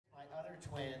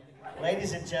twin.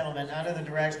 Ladies and gentlemen, under the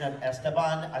direction of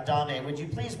Esteban Adame, would you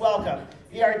please welcome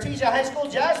the Artesia High School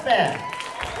Jazz Band?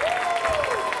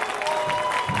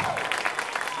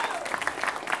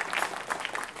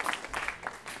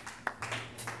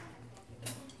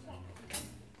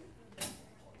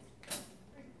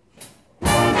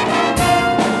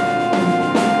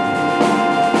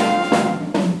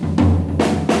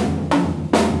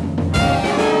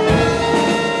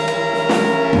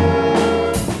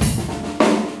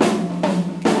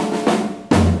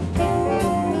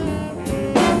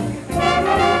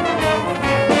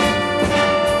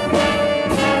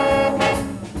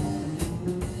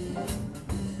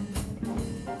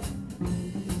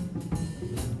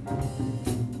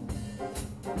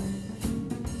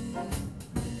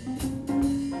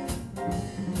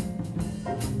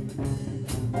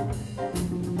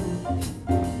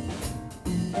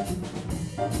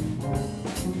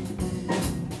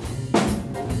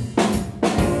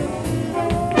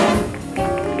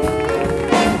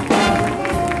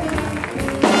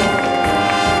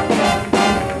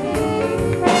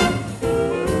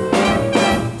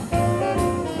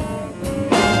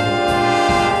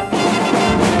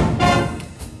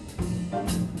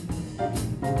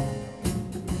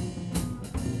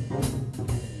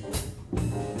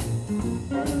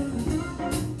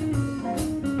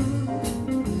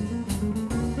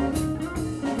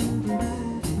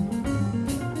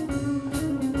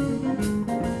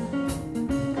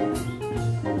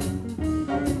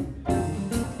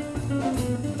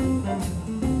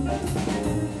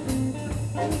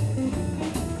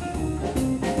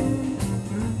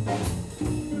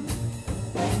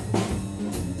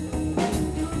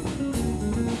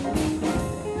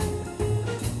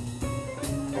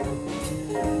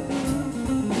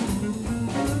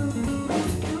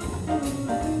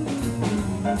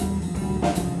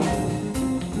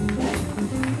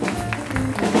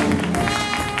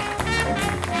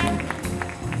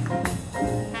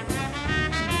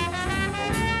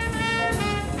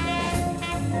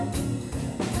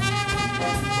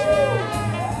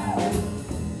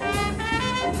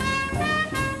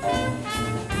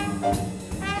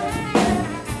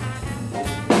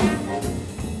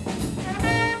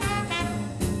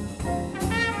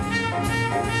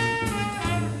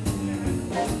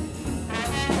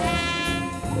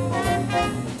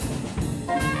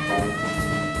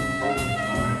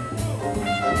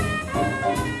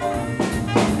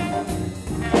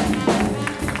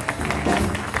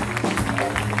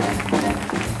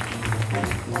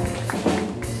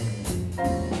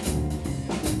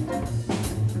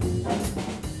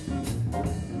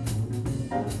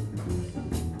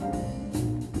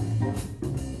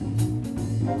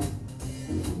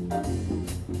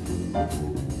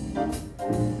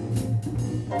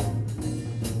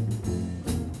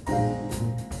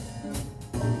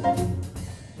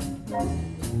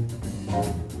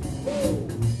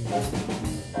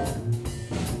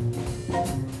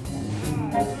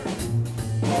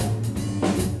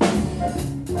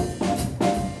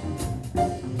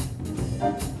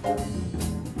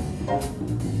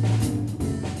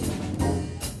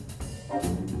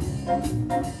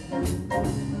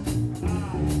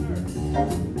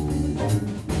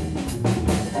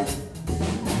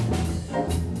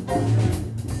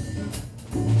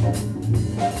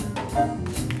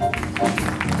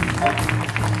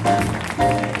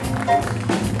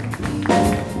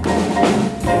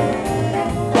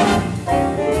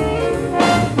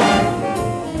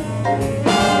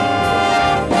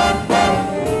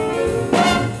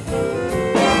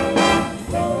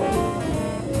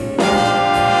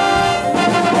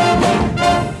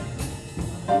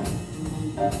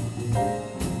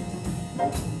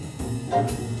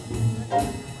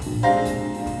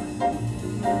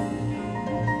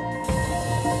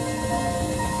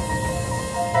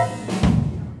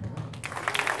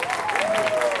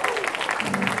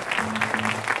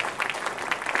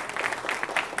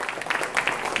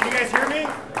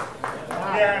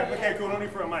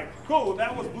 Cool,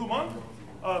 that was Blue Monk,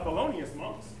 Thelonious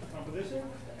Monk's composition,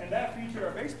 and that featured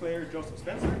our bass player, Joseph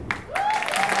Spencer.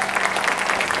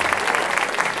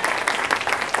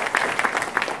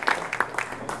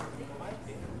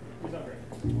 He's not great.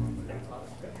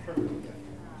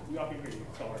 We all can hear you,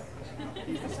 star.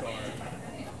 He's the star.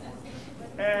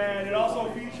 And it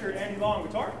also featured Andy Long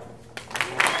guitar.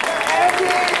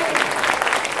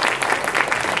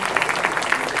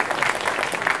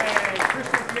 And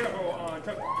Christian Fierro on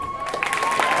trumpet.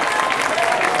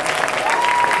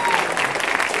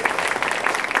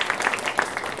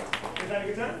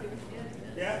 Good time?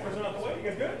 Yeah, person out the way. You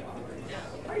guys good?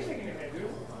 Why are you shaking your head, dude?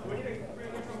 What do you think?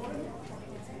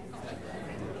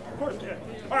 Of course, yeah.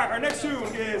 All right. right, our next tune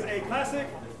is a classic,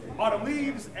 Autumn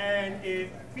Leaves, and it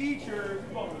features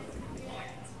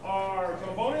our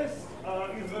trombonist,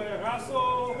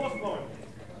 Raso Kosma,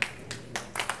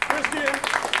 Christian,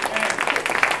 and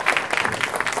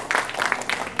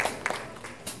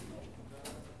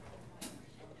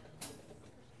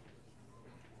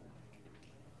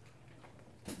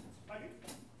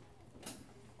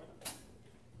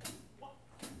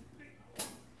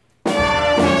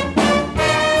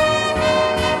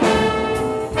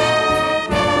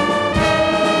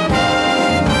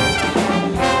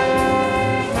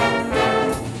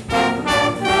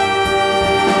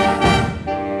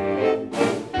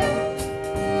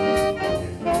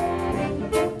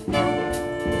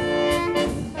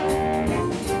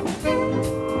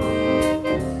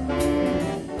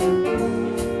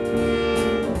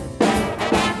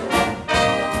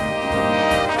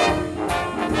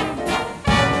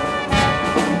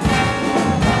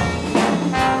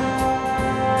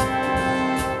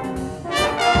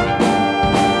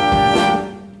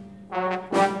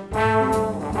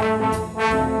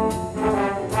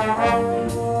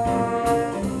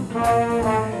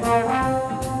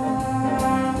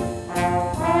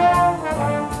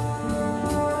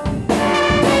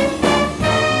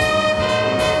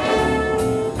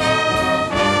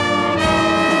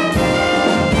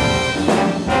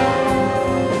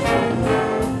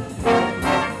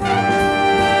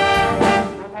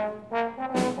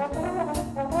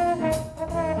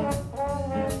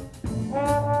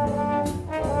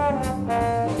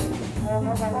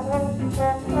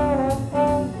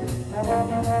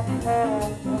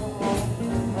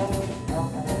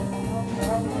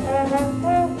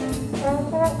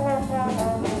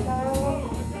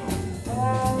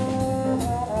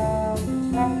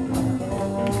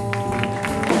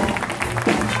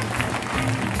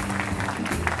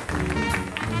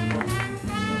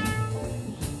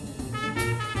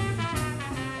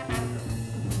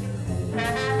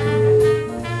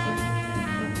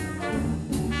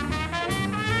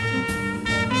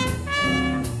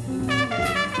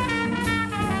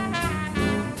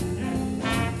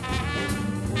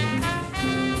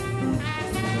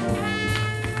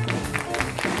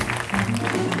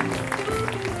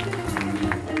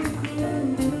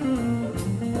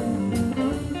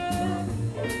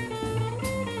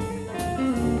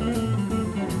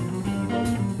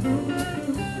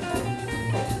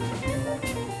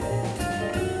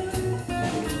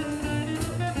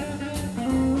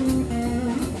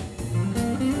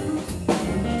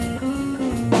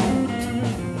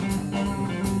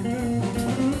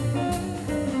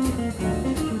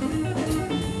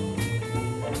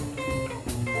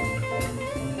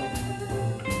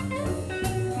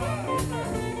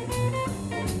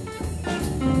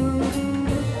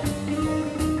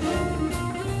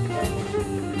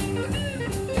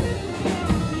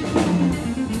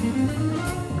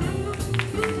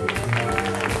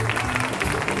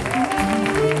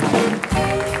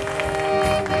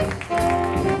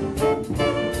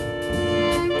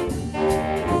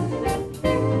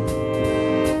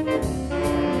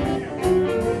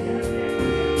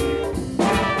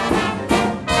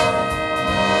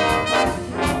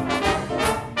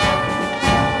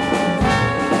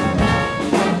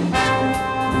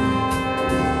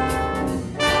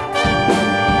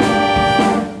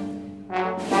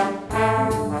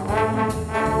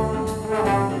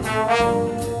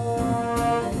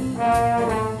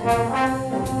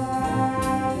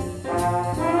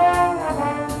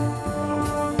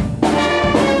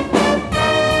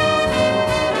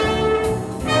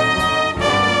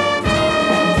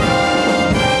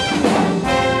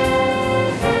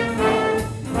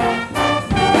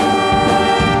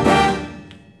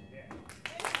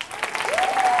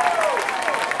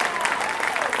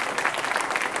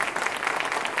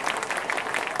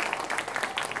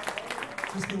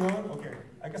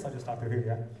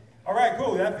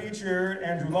featured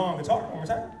Andrew Long guitar. One more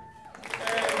time.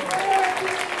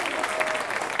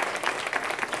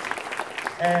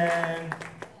 And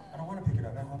I don't want to pick it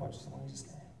up. How about just let me just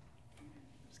stand?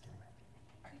 Just kidding.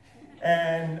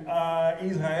 And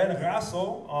Israel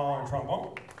Raso on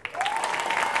trombone.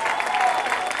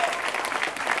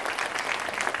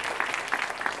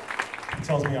 He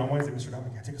tells me on Wednesday, Mr. Adame,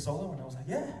 can I take a solo? And I was like,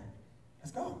 yeah,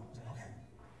 let's go. I was like, okay.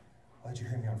 I'll let you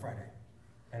hear me on Friday.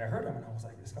 And I heard him, and I was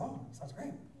like, let's go. Sounds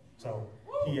great. So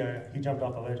he jumped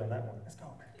off the ledge on that one. Let's go,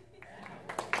 man.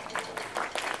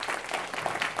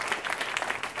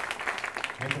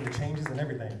 Making the changes and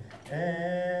everything.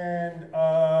 And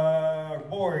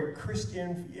boy,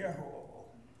 Christian Fierro.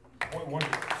 Boy,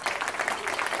 wonderful.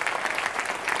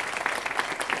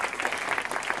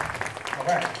 All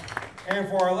right. And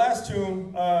for our last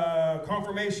tune,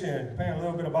 Confirmation, playing a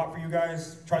little bit of bop for you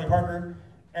guys, Charlie Parker.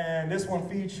 And this one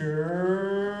features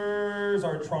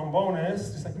our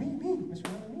trombonist, just like me, Mr.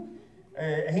 Me.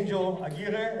 Angel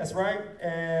Aguirre, that's right.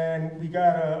 And we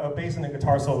got a bass and a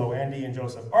guitar solo, Andy and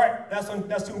Joseph. All right, that's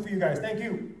tune for you guys. Thank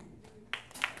you.